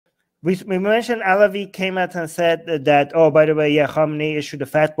we mentioned Alavi came out and said that, oh, by the way, yeah, Khamenei issued a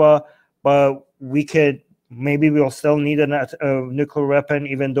fatwa, but maybe we'll still need a nuclear weapon,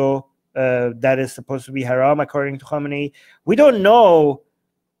 even though that is supposed to be haram according to Khamenei. We don't know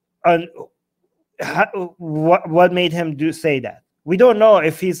what made him say that. We don't know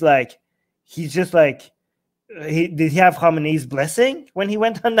if he's just like, did he have Khamenei's blessing when he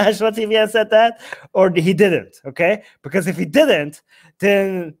went on national TV and said that, or he didn't? Okay, because if he didn't,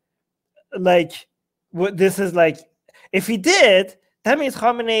 then this is if he did, that means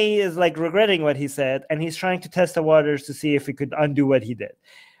Khamenei is regretting what he said, and he's trying to test the waters to see if he could undo what he did.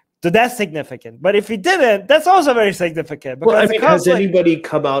 So that's significant. But if he didn't, that's also very significant. Well, I mean, has anybody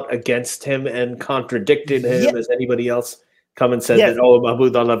come out against him and contradicted him? Yeah. Has anybody else come and said that, oh,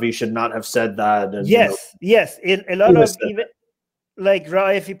 Mahmoud Alavi should not have said that? And, yes. A lot of even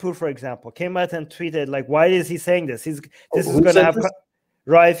Raif-e-Pur, for example, came out and tweeted why is he saying this? This is going to have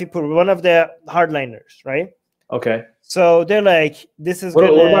Raif-e-Pur, one of the hardliners, right? Okay. So they're this is what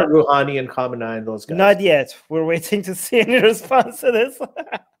about Rouhani and Khamenei and those guys? Not yet. We're waiting to see any response to this.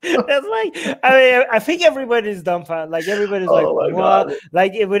 That's I think everybody's dumbfounded. Everybody's what? God.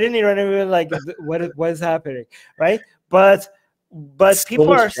 Within Iran, everyone what is happening, right? But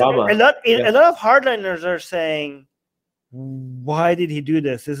people are a lot of hardliners are saying, why did he do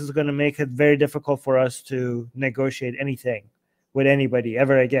this? This is going to make it very difficult for us to negotiate anything with anybody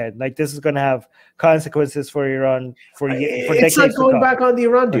ever again. This is going to have consequences for Iran for decades. It's like going back on the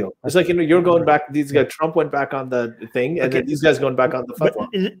Iran deal. It's you're going back. These guys, Trump went back on the thing, and then these guys going back on the fatwa.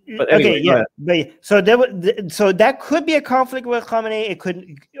 But anyway, so that could be a conflict with Khamenei. It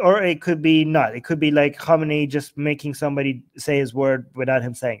could be not. It could be Khamenei just making somebody say his word without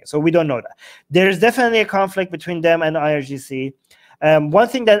him saying it. So we don't know that. There's definitely a conflict between them and IRGC. One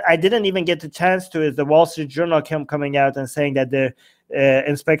thing that I didn't even get the chance to is the Wall Street Journal coming out and saying that the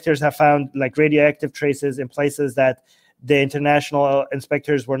inspectors have found radioactive traces in places that the international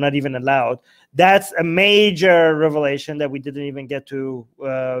inspectors were not even allowed. That's a major revelation that we didn't even get to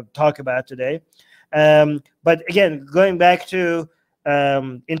talk about today. But again, going back to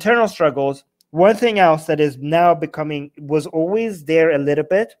internal struggles, one thing else that is now was always there a little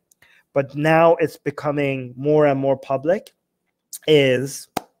bit, but now it's becoming more and more public, is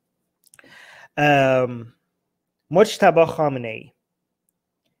Mujtaba Khamenei.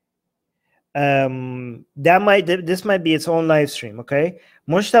 This might be its own live stream, okay?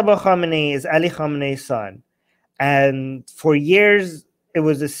 Mujtaba Khamenei is Ali Khamenei's son, and for years it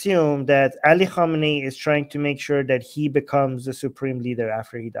was assumed that Ali Khamenei is trying to make sure that he becomes the supreme leader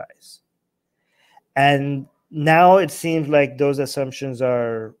after he dies. And now it seems like those assumptions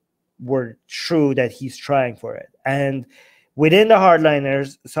were true, that he's trying for it. And within the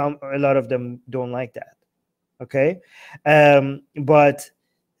hardliners, a lot of them don't like that. Okay, but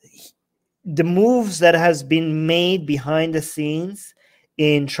the moves that has been made behind the scenes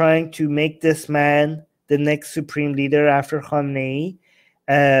in trying to make this man the next supreme leader after Khamenei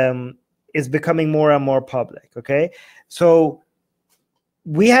is becoming more and more public. Okay, so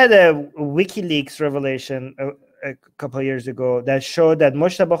we had a WikiLeaks revelation a couple of years ago that showed that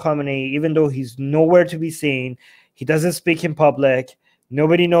Mujtaba Khamenei, even though he's nowhere to be seen, he doesn't speak in public,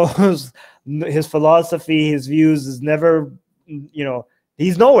 nobody knows his philosophy, his views is never,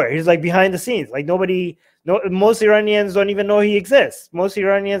 he's nowhere. He's behind the scenes. Most Iranians don't even know he exists. Most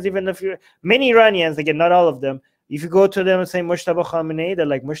Iranians, many Iranians, again, not all of them, if you go to them and say Mujtaba Khamenei, they're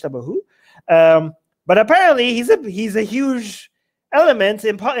like, Mujtaba who? But apparently he's a huge element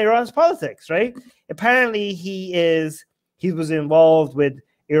in Iran's politics, right? Apparently he was involved with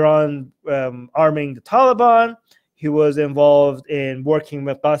Iran arming the Taliban. He was involved in working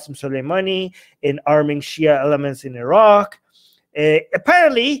with Qasem Soleimani in arming Shia elements in Iraq.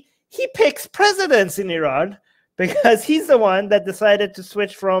 Apparently, he picks presidents in Iran because he's the one that decided to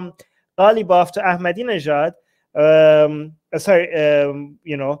switch from Ghalibaf to Ahmadinejad.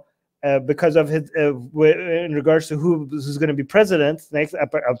 Because of his in regards to who's going to be president next.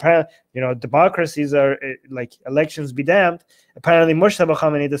 Apparently, democracies are elections be damned. Apparently, Mujtaba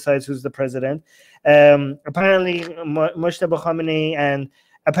Khamenei decides who's the president. Apparently, Mujtaba Khamenei and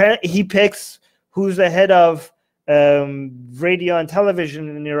apparently he picks who's the head of radio and television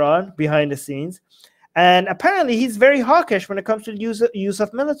in Iran behind the scenes, and apparently he's very hawkish when it comes to the use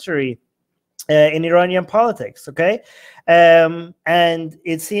of military in Iranian politics. Okay, and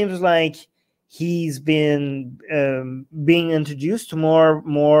it seems like he's been being introduced to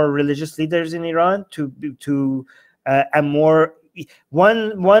more religious leaders in Iran and more.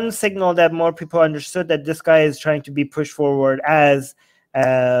 One signal that more people understood that this guy is trying to be pushed forward as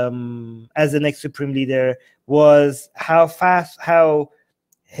the next supreme leader was how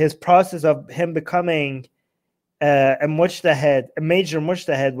his process of him becoming a mujtahid, a major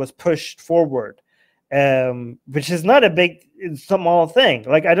mujtahid, was pushed forward, which is not a big, small thing.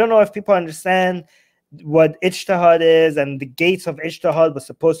 Like, I don't know if people understand what ijtihad is, and the gates of ijtihad was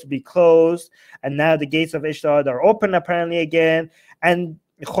supposed to be closed, and now the gates of ijtihad are open apparently again. And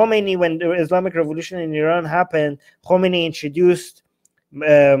Khomeini, when the Islamic Revolution in Iran happened, Khomeini introduced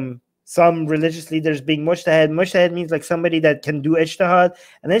some religious leaders being mujtahid. Mujtahid means like somebody that can do ijtihad,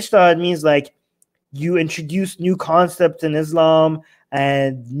 and ijtihad means like you introduce new concepts in Islam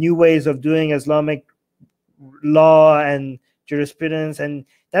and new ways of doing Islamic law and jurisprudence, and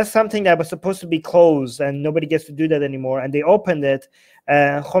that's something that was supposed to be closed, and nobody gets to do that anymore, and they opened it.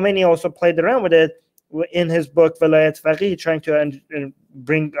 Khomeini also played around with it in his book Vilayat Faqih, trying to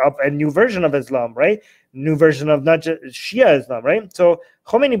bring up a new version of Islam, right? New version of not just Shia Islam, right? So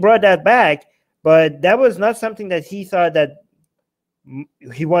Khomeini brought that back, but that was not something that he thought that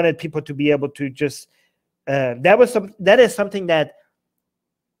he wanted people to be able to just that is something that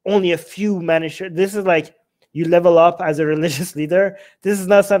only a few managed. This is like, you level up as a religious leader. This is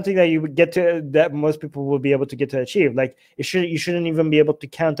not something that you would get to, that most people will be able to get to achieve. Like, you shouldn't even be able to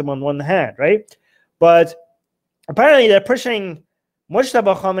count them on one hand, right? But apparently they're pushing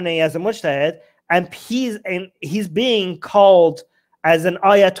Mujtaba Khamenei as a mujtahid, and he's being called as an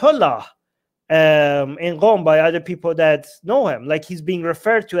ayatollah in Qom by other people that know him. Like, he's being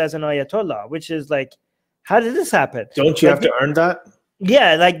referred to as an ayatollah, which is like, how did this happen? Don't you have to earn that?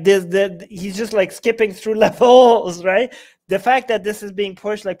 Yeah, like he's just like skipping through levels, right? The fact that this is being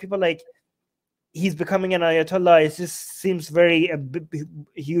pushed, like people like he's becoming an ayatollah, it just seems very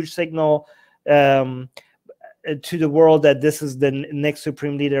huge signal to the world that this is the next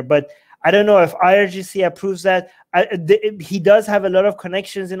supreme leader. But I don't know if IRGC approves that. He does have a lot of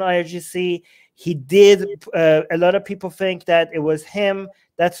connections in IRGC. He did. A lot of people think that it was him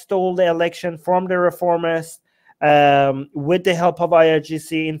that stole the election from the reformists, with the help of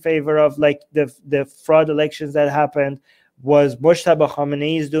IRGC in favor of like the fraud elections that happened was Mujtaba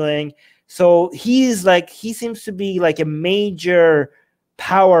Khamenei's doing. So he seems to be like a major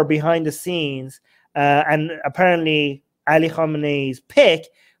power behind the scenes, and apparently Ali Khamenei's pick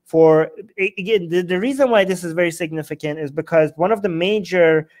for, again, the reason why this is very significant is because one of the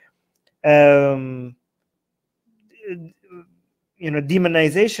major demonizations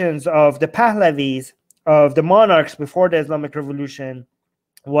of the Pahlavis, of the monarchs before the Islamic Revolution,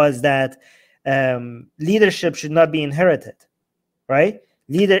 was that leadership should not be inherited, right?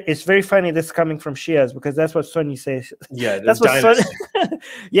 It's very funny this coming from Shias, because that's what Sunnis say. Yeah, that's what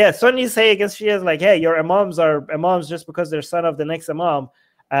Sunnis say against Shias, like, hey, your imams are imams just because they're son of the next imam,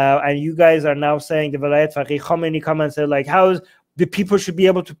 and you guys are now saying the Vilayat Faqih. Khomeini come and say, like, how the people should be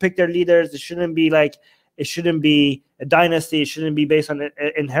able to pick their leaders. It shouldn't be like, it shouldn't be a dynasty. It shouldn't be based on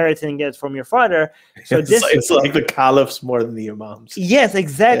inheriting it from your father. So it's like the caliphs more than the imams. Yes,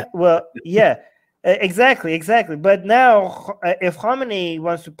 exactly. Yeah. Well, yeah, exactly. But now, if Khamenei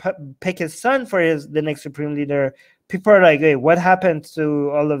wants to pick his son for the next supreme leader, people are like, hey, what happened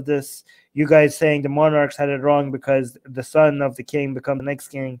to all of this? You guys saying the monarchs had it wrong because the son of the king becomes the next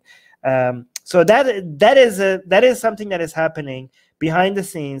king. So that is something that is happening behind the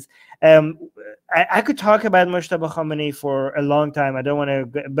scenes. I could talk about Mujtaba Khamenei for a long time. I don't want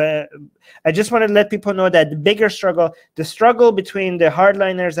to, but I just want to let people know that the bigger struggle, the struggle between the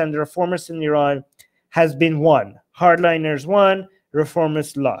hardliners and the reformists in Iran, has been won. Hardliners won,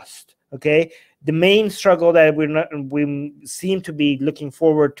 reformists lost. Okay, the main struggle that we seem to be looking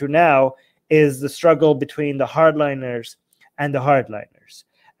forward to now is the struggle between the hardliners and the hardliners,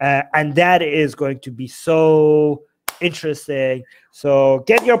 and that is going to be so interesting. So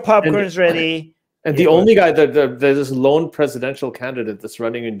get your popcorns ready. And the only guy there's this lone presidential candidate that's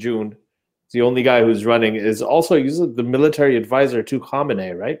running in June. The only guy who's running is also the military advisor to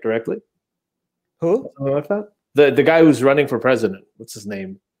Khamenei, right? Directly. Who? Something like that. The guy who's running for president. What's his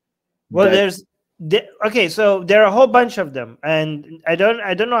name? Well, okay, so there are a whole bunch of them, and I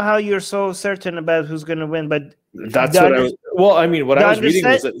don't know how you're so certain about who's going to win, but that's what I was. Well, I mean, what I was reading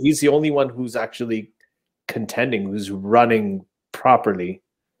was that he's the only one who's actually contending, who's running properly.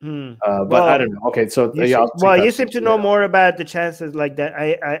 But I don't know. Okay, so you seem to know more about the chances like that.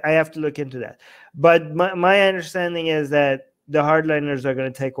 I have to look into that. But my understanding is that the hardliners are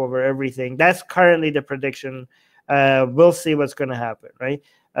going to take over everything. That's currently the prediction. We'll see what's going to happen, right?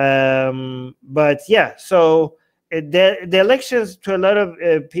 But yeah, so the elections to a lot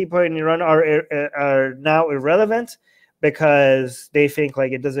of people in Iran are now irrelevant, because they think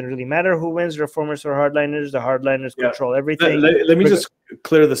like it doesn't really matter who wins, reformers or hardliners. The hardliners control everything. Let me just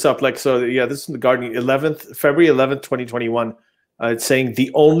clear this up. Like, so yeah, this is in the Guardian, February 11th, 2021. It's saying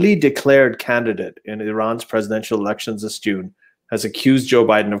the only declared candidate in Iran's presidential elections this June has accused Joe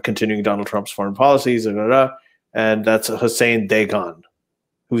Biden of continuing Donald Trump's foreign policies, and that's Hussein Dagan,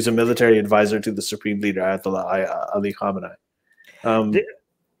 who's a military advisor to the Supreme Leader, Ayatollah Ali Khamenei.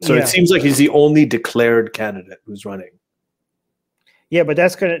 So it seems like he's the only declared candidate who's running. Yeah, but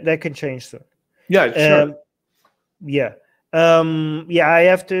that can change soon. Yeah, sure. I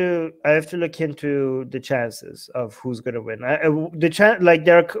have to look into the chances of who's going to win.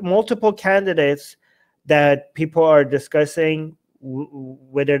 There are multiple candidates that people are discussing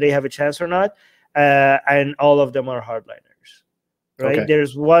whether they have a chance or not, and all of them are hardliners, right? Okay.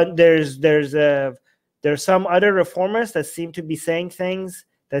 There's some other reformers that seem to be saying things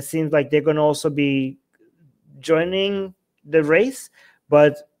that seems like they're going to also be joining the race,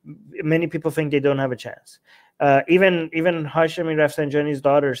 but many people think they don't have a chance. Even Hashemi Rafsanjani's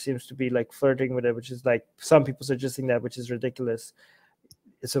daughter seems to be like flirting with it, which is like some people suggesting that, which is ridiculous.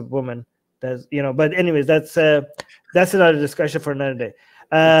 It's a woman, that's But anyways, that's another discussion for another day.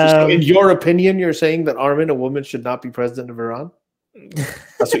 So in your opinion, you're saying that Armin, a woman, should not be president of Iran?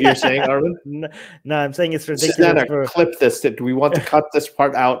 That's what you're saying, Armin? No, I'm saying it's ridiculous. Susanna, clip this. Do we want to cut this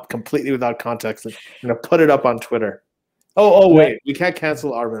part out completely without context? I'm going to put it up on Twitter. Oh, wait. We can't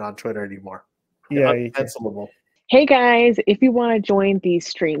cancel Armin on Twitter anymore. Yeah, uncancelable. Hey guys, if you want to join these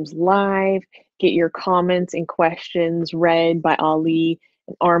streams live, get your comments and questions read by Ali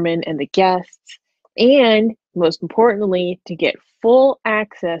and Armin and the guests, and most importantly, to get full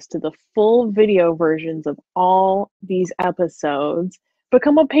access to the full video versions of all these episodes,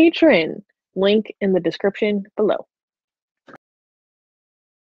 become a patron. Link in the description below.